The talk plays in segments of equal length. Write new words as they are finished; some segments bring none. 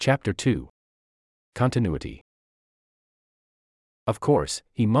Chapter 2. Continuity. Of course,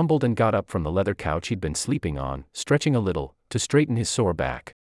 he mumbled and got up from the leather couch he'd been sleeping on, stretching a little, to straighten his sore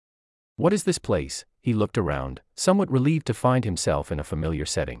back. What is this place? He looked around, somewhat relieved to find himself in a familiar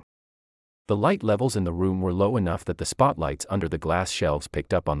setting. The light levels in the room were low enough that the spotlights under the glass shelves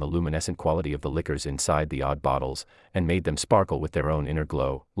picked up on the luminescent quality of the liquors inside the odd bottles, and made them sparkle with their own inner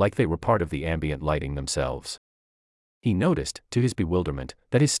glow, like they were part of the ambient lighting themselves. He noticed, to his bewilderment,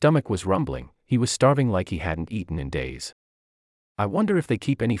 that his stomach was rumbling. He was starving like he hadn't eaten in days. I wonder if they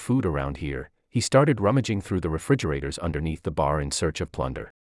keep any food around here. He started rummaging through the refrigerators underneath the bar in search of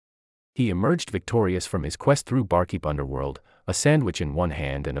plunder. He emerged victorious from his quest through barkeep underworld, a sandwich in one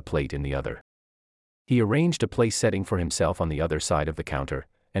hand and a plate in the other. He arranged a place setting for himself on the other side of the counter,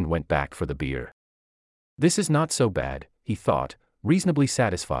 and went back for the beer. This is not so bad, he thought, reasonably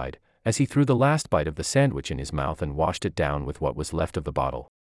satisfied, as he threw the last bite of the sandwich in his mouth and washed it down with what was left of the bottle.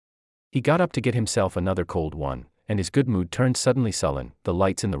 He got up to get himself another cold one, and his good mood turned suddenly sullen. The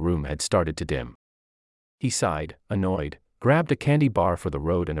lights in the room had started to dim. He sighed, annoyed, grabbed a candy bar for the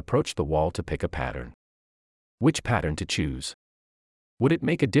road and approached the wall to pick a pattern. Which pattern to choose? Would it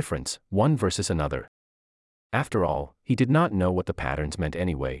make a difference, one versus another? After all, he did not know what the patterns meant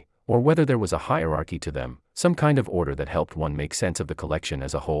anyway, or whether there was a hierarchy to them, some kind of order that helped one make sense of the collection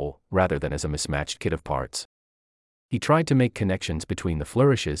as a whole, rather than as a mismatched kit of parts. He tried to make connections between the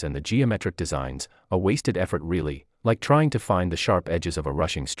flourishes and the geometric designs, a wasted effort really, like trying to find the sharp edges of a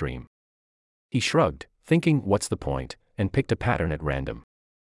rushing stream. He shrugged, thinking, what's the point, and picked a pattern at random.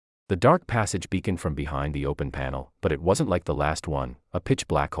 The dark passage beaconed from behind the open panel, but it wasn't like the last one, a pitch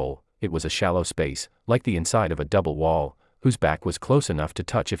black hole. It was a shallow space, like the inside of a double wall, whose back was close enough to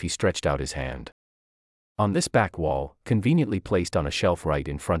touch if he stretched out his hand. On this back wall, conveniently placed on a shelf right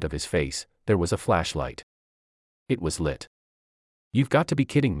in front of his face, there was a flashlight. It was lit. You've got to be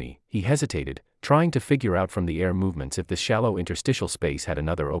kidding me, he hesitated, trying to figure out from the air movements if this shallow interstitial space had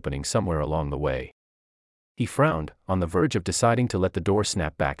another opening somewhere along the way. He frowned, on the verge of deciding to let the door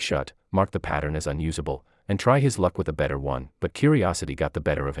snap back shut, mark the pattern as unusable, and try his luck with a better one, but curiosity got the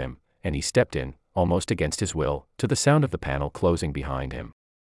better of him, and he stepped in, almost against his will, to the sound of the panel closing behind him.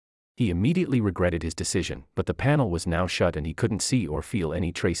 He immediately regretted his decision, but the panel was now shut and he couldn't see or feel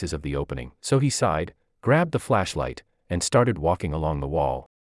any traces of the opening, so he sighed, grabbed the flashlight, and started walking along the wall.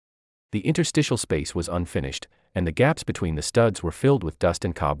 The interstitial space was unfinished, and the gaps between the studs were filled with dust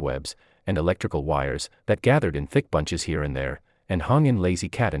and cobwebs, and electrical wires, that gathered in thick bunches here and there, and hung in lazy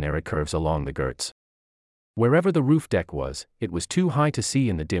catenary curves along the girts. Wherever the roof deck was, it was too high to see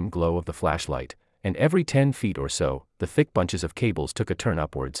in the dim glow of the flashlight, and every 10 feet or so, the thick bunches of cables took a turn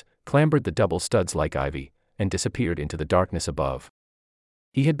upwards, clambered the double studs like ivy, and disappeared into the darkness above.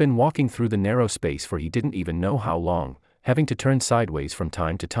 He had been walking through the narrow space for he didn't even know how long, having to turn sideways from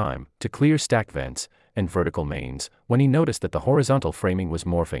time to clear stack vents and vertical mains, when he noticed that the horizontal framing was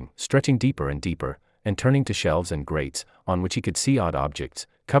morphing, stretching deeper and deeper, and turning to shelves and grates, on which he could see odd objects,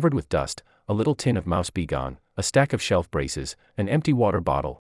 covered with dust, a little tin of mouse begone, a stack of shelf braces, an empty water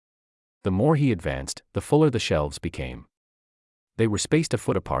bottle. The more he advanced, the fuller the shelves became. They were spaced a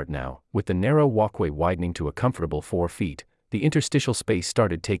foot apart now, with the narrow walkway widening to a comfortable 4 feet. The interstitial space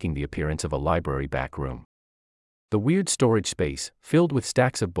started taking the appearance of a library back room. The weird storage space, filled with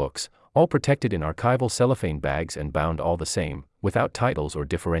stacks of books, all protected in archival cellophane bags and bound all the same, without titles or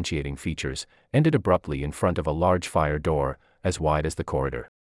differentiating features, ended abruptly in front of a large fire door, as wide as the corridor.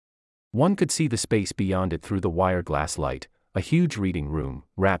 One could see the space beyond it through the wire glass light, a huge reading room,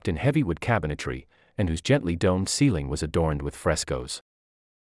 wrapped in heavy wood cabinetry, and whose gently domed ceiling was adorned with frescoes.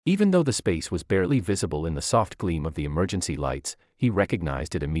 Even though the space was barely visible in the soft gleam of the emergency lights, he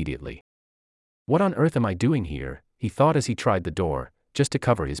recognized it immediately. What on earth am I doing here, he thought as he tried the door, just to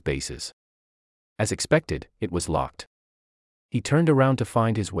cover his bases. As expected, it was locked. He turned around to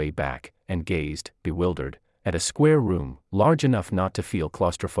find his way back, and gazed, bewildered, at a square room, large enough not to feel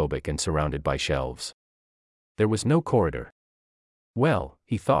claustrophobic and surrounded by shelves. There was no corridor. Well,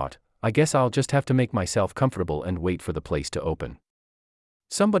 he thought, I guess I'll just have to make myself comfortable and wait for the place to open.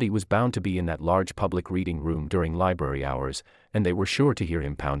 Somebody was bound to be in that large public reading room during library hours, and they were sure to hear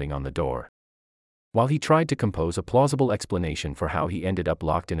him pounding on the door. While he tried to compose a plausible explanation for how he ended up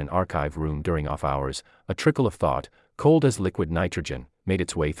locked in an archive room during off hours, a trickle of thought, cold as liquid nitrogen, made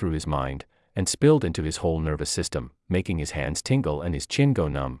its way through his mind, and spilled into his whole nervous system, making his hands tingle and his chin go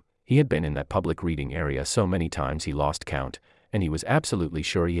numb. He had been in that public reading area so many times he lost count, and he was absolutely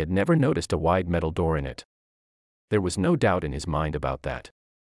sure he had never noticed a wide metal door in it. There was no doubt in his mind about that.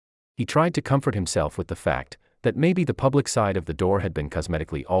 He tried to comfort himself with the fact that maybe the public side of the door had been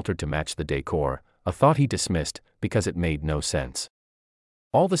cosmetically altered to match the decor, a thought he dismissed because it made no sense.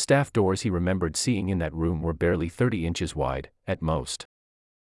 All the staff doors he remembered seeing in that room were barely 30 inches wide, at most.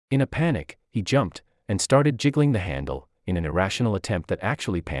 In a panic, he jumped and started jiggling the handle. In an irrational attempt that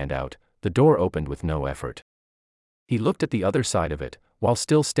actually panned out, the door opened with no effort. He looked at the other side of it, while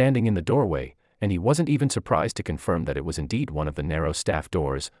still standing in the doorway, and he wasn't even surprised to confirm that it was indeed one of the narrow staff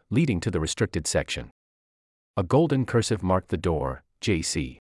doors, leading to the restricted section. A golden cursive marked the door,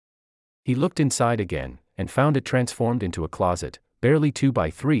 JC. He looked inside again, and found it transformed into a closet, barely 2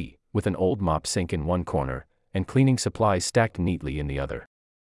 by 3, with an old mop sink in one corner, and cleaning supplies stacked neatly in the other.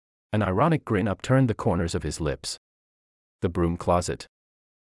 An ironic grin upturned the corners of his lips. The broom closet.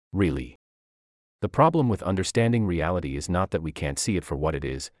 Really? The problem with understanding reality is not that we can't see it for what it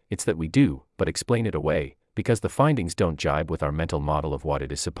is, it's that we do, but explain it away, because the findings don't jibe with our mental model of what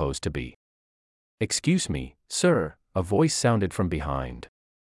it is supposed to be. "Excuse me, sir," a voice sounded from behind.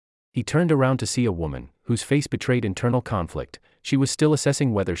 He turned around to see a woman, whose face betrayed internal conflict. She was still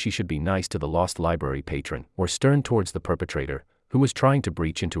assessing whether she should be nice to the lost library patron or stern towards the perpetrator, who was trying to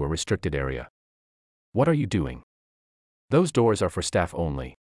breach into a restricted area. "What are you doing? Those doors are for staff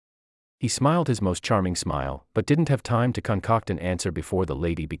only." He smiled his most charming smile, but didn't have time to concoct an answer before the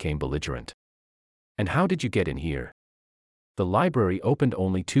lady became belligerent. "And how did you get in here? The library opened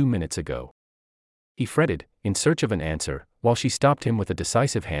only 2 minutes ago." He fretted, in search of an answer, while she stopped him with a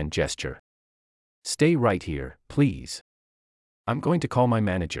decisive hand gesture. "Stay right here, please. I'm going to call my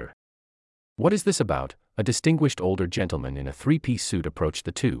manager." "What is this about?" A distinguished older gentleman in a 3-piece suit approached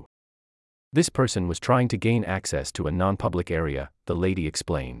the two. This person was trying to gain access to a non-public area, the lady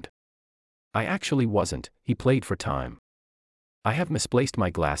explained. "I actually wasn't," he played for time. "I have misplaced my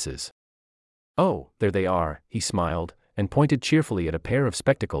glasses." "Oh, there they are," he smiled, and pointed cheerfully at a pair of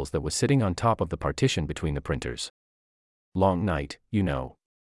spectacles that was sitting on top of the partition between the printers. "Long night, you know."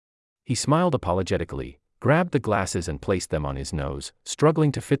 He smiled apologetically, grabbed the glasses and placed them on his nose,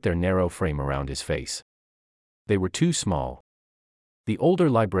 struggling to fit their narrow frame around his face. They were too small. The older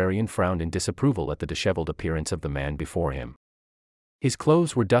librarian frowned in disapproval at the disheveled appearance of the man before him. His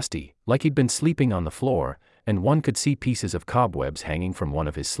clothes were dusty, like he'd been sleeping on the floor, and one could see pieces of cobwebs hanging from one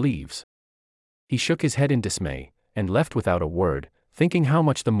of his sleeves. He shook his head in dismay, and left without a word, thinking how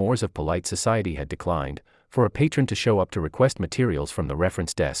much the mores of polite society had declined, for a patron to show up to request materials from the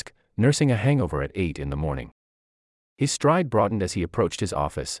reference desk, nursing a hangover at 8 in the morning. His stride broadened as he approached his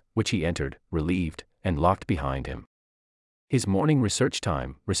office, which he entered, relieved, and locked behind him. His morning research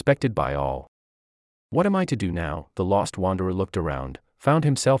time, respected by all. What am I to do now? The lost wanderer looked around, found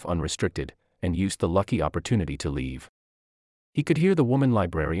himself unrestricted, and used the lucky opportunity to leave. He could hear the woman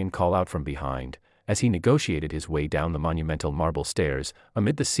librarian call out from behind, as he negotiated his way down the monumental marble stairs,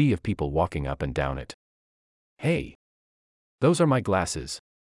 amid the sea of people walking up and down it. "Hey! Those are my glasses.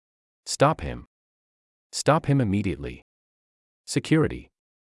 Stop him. Stop him immediately. Security."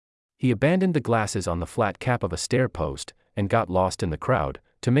 He abandoned the glasses on the flat cap of a stair post, and got lost in the crowd,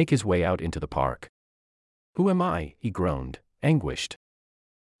 to make his way out into the park. "Who am I?" he groaned, anguished.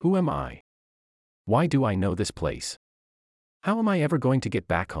 "Who am I? Why do I know this place? How am I ever going to get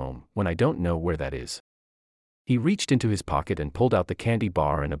back home, when I don't know where that is?" He reached into his pocket and pulled out the candy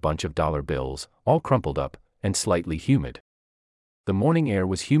bar and a bunch of dollar bills, all crumpled up, and slightly humid. The morning air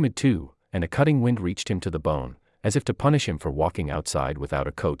was humid too, and a cutting wind reached him to the bone, as if to punish him for walking outside without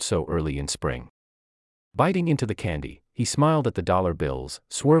a coat so early in spring. Biting into the candy, he smiled at the dollar bills,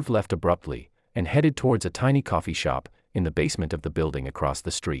 swerved left abruptly, and headed towards a tiny coffee shop, in the basement of the building across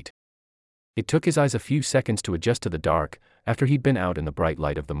the street. It took his eyes a few seconds to adjust to the dark, after he'd been out in the bright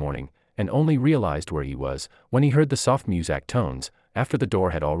light of the morning, and only realized where he was, when he heard the soft muzak tones, after the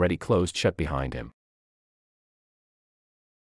door had already closed shut behind him.